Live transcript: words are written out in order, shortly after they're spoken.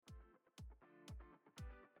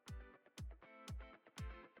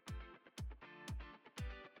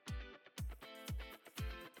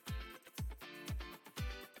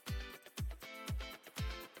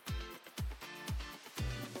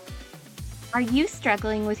Are you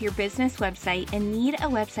struggling with your business website and need a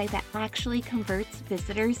website that actually converts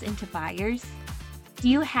visitors into buyers? Do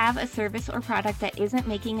you have a service or product that isn't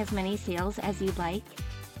making as many sales as you'd like?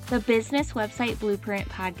 The Business Website Blueprint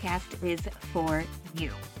podcast is for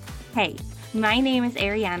you. Hey, my name is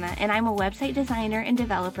Ariana, and I'm a website designer and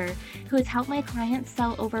developer who has helped my clients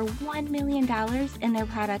sell over $1 million in their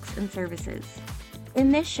products and services. In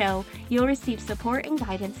this show, you'll receive support and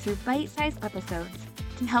guidance through bite-sized episodes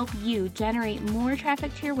to help you generate more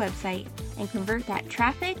traffic to your website and convert that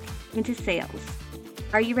traffic into sales.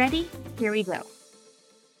 Are you ready? Here we go.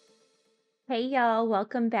 Hey, y'all.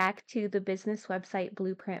 Welcome back to the Business Website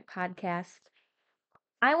Blueprint podcast.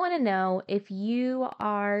 I want to know if you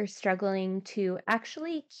are struggling to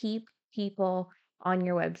actually keep people on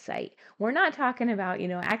your website. We're not talking about,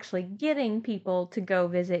 actually getting people to go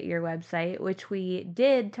visit your website, which we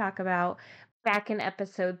did talk about back in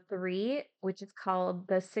episode 3, which is called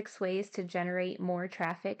The 6 Ways to Generate More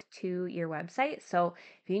Traffic to Your Website. So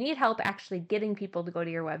if you need help actually getting people to go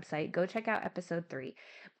to your website, go check out episode 3.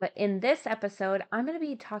 But in this episode, I'm going to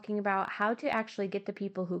be talking about how to actually get the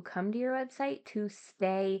people who come to your website to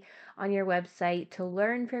stay on your website, to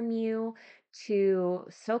learn from you, to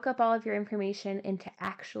soak up all of your information, and to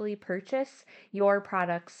actually purchase your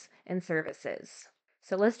products and services.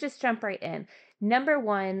 So let's just jump right in. Number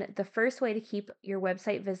 1, the first way to keep your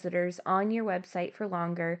website visitors on your website for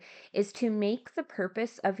longer is to make the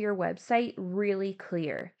purpose of your website really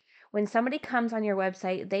clear. When somebody comes on your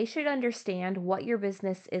website, they should understand what your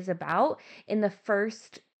business is about in the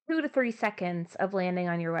first 2 to 3 seconds of landing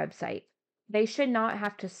on your website. They should not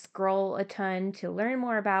have to scroll a ton to learn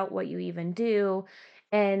more about what you even do.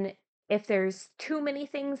 And if there's too many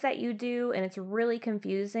things that you do and it's really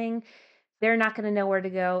confusing, they're not going to know where to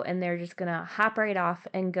go, and they're just going to hop right off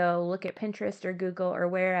and go look at Pinterest or Google or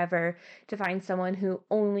wherever to find someone who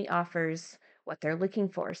only offers what they're looking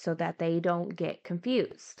for so that they don't get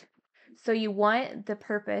confused. So you want the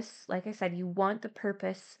purpose, like I said, you want the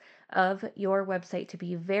purpose of your website to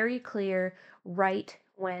be very clear right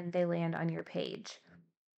when they land on your page.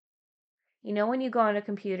 When you go on a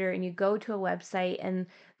computer and you go to a website and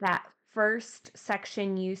that first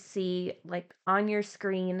section you see like on your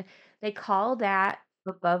screen, they call that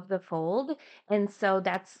above the fold. And so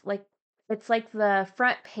it's like the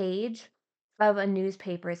front page of a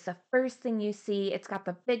newspaper. It's the first thing you see. It's got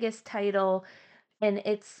the biggest title, and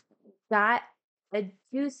it's got a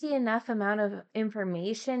juicy enough amount of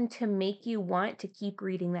information to make you want to keep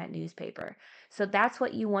reading that newspaper. So that's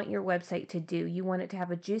what you want your website to do. You want it to have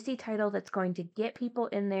a juicy title that's going to get people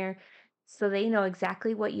in there so they know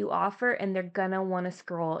exactly what you offer and they're going to want to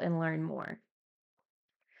scroll and learn more.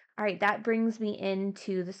 All right, that brings me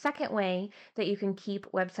into the second way that you can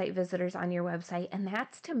keep website visitors on your website, and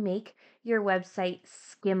that's to make your website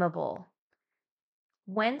skimmable.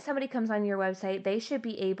 When somebody comes on your website, they should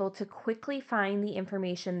be able to quickly find the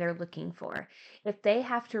information they're looking for. If they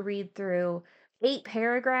have to read through 8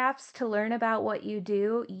 paragraphs to learn about what you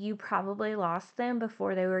do, you probably lost them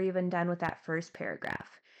before they were even done with that first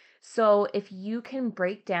paragraph. So if you can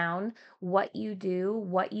break down what you do,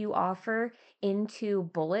 what you offer into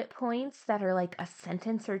bullet points that are like a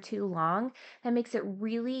sentence or two long, that makes it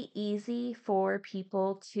really easy for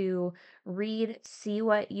people to read, see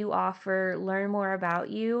what you offer, learn more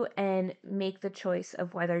about you, and make the choice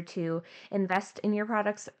of whether to invest in your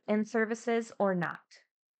products and services or not.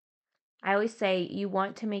 I always say you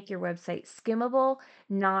want to make your website skimmable,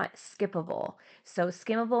 not skippable. So,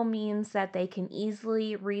 skimmable means that they can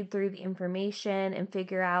easily read through the information and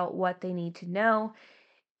figure out what they need to know.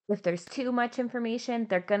 If there's too much information,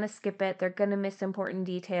 they're going to skip it, they're going to miss important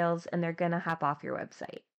details, and they're going to hop off your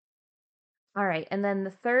website. All right, and then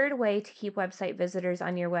the third way to keep website visitors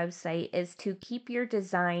on your website is to keep your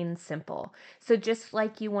design simple. So, just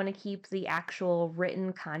like you want to keep the actual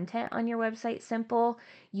written content on your website simple,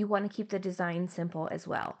 you want to keep the design simple as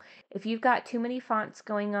well. If you've got too many fonts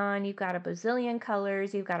going on, you've got a bazillion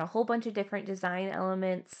colors, you've got a whole bunch of different design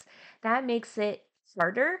elements, that makes it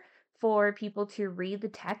harder for people to read the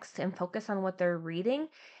text and focus on what they're reading.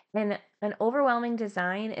 And an overwhelming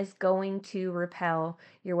design is going to repel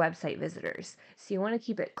your website visitors. So you want to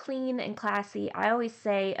keep it clean and classy. I always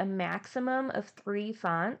say a maximum of 3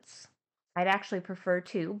 fonts. I'd actually prefer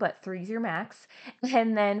 2, but 3 is your max.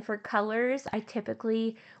 And then for colors, I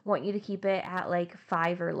typically want you to keep it at like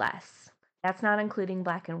 5 or less. That's not including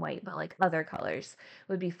black and white, but like other colors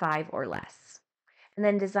would be 5 or less. And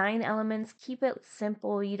then design elements, keep it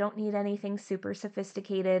simple. You don't need anything super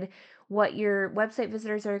sophisticated. What your website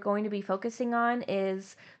visitors are going to be focusing on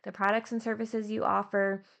is the products and services you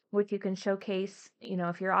offer, which you can showcase.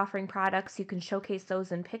 If you're offering products, you can showcase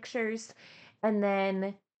those in pictures. And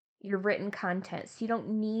then your written content. So you don't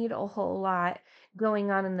need a whole lot going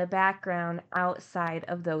on in the background outside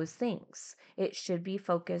of those things. It should be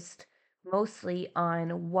focused mostly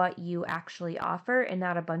on what you actually offer and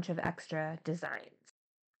not a bunch of extra designs.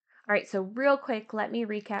 All right, so real quick, let me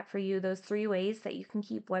recap for you those 3 ways that you can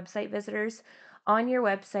keep website visitors on your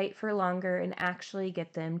website for longer and actually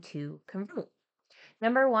get them to convert.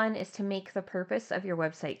 Number 1 is to make the purpose of your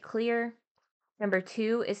website clear. Number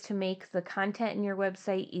 2 is to make the content in your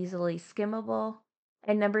website easily skimmable.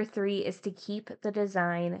 And number 3 is to keep the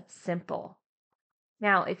design simple.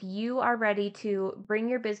 Now, if you are ready to bring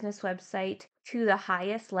your business website to the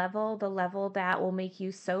highest level, the level that will make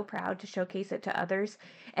you so proud to showcase it to others,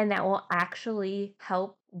 and that will actually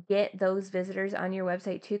help get those visitors on your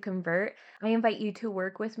website to convert, I invite you to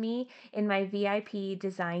work with me in my VIP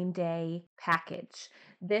Design Day package.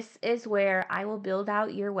 This is where I will build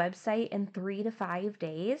out your website in 3 to 5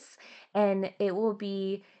 days, and it will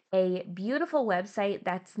be a beautiful website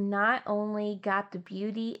that's not only got the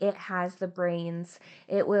beauty, it has the brains.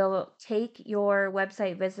 It will take your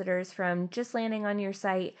website visitors from just landing on your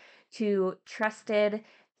site to trusted,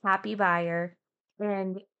 happy buyer,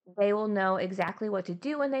 and they will know exactly what to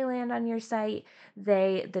do when they land on your site.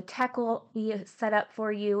 The tech will be set up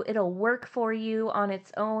for you. It'll work for you on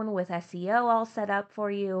its own with SEO all set up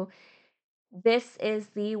for you. This is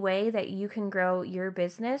the way that you can grow your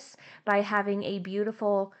business by having a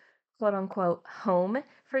beautiful, quote unquote, home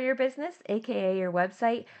for your business, aka your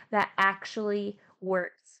website, that actually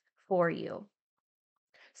works for you.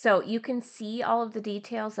 So you can see all of the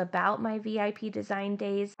details about my VIP Design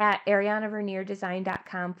Days at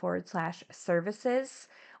arianavernier.design.com/services,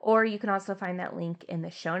 or you can also find that link in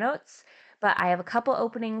the show notes. But I have a couple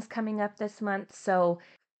openings coming up this month, so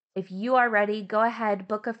if you are ready, go ahead,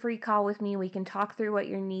 book a free call with me. We can talk through what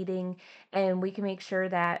you're needing, and we can make sure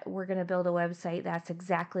that we're going to build a website that's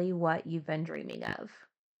exactly what you've been dreaming of.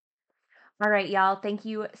 All right, y'all. Thank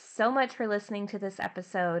you so much for listening to this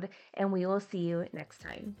episode, and we will see you next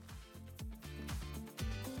time.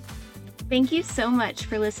 Thank you so much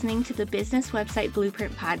for listening to the Business Website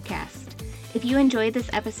Blueprint podcast. If you enjoyed this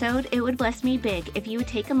episode, it would bless me big if you would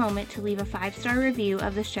take a moment to leave a 5-star review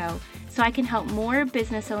of the show so I can help more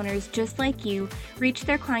business owners just like you reach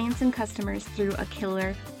their clients and customers through a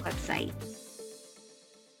killer website.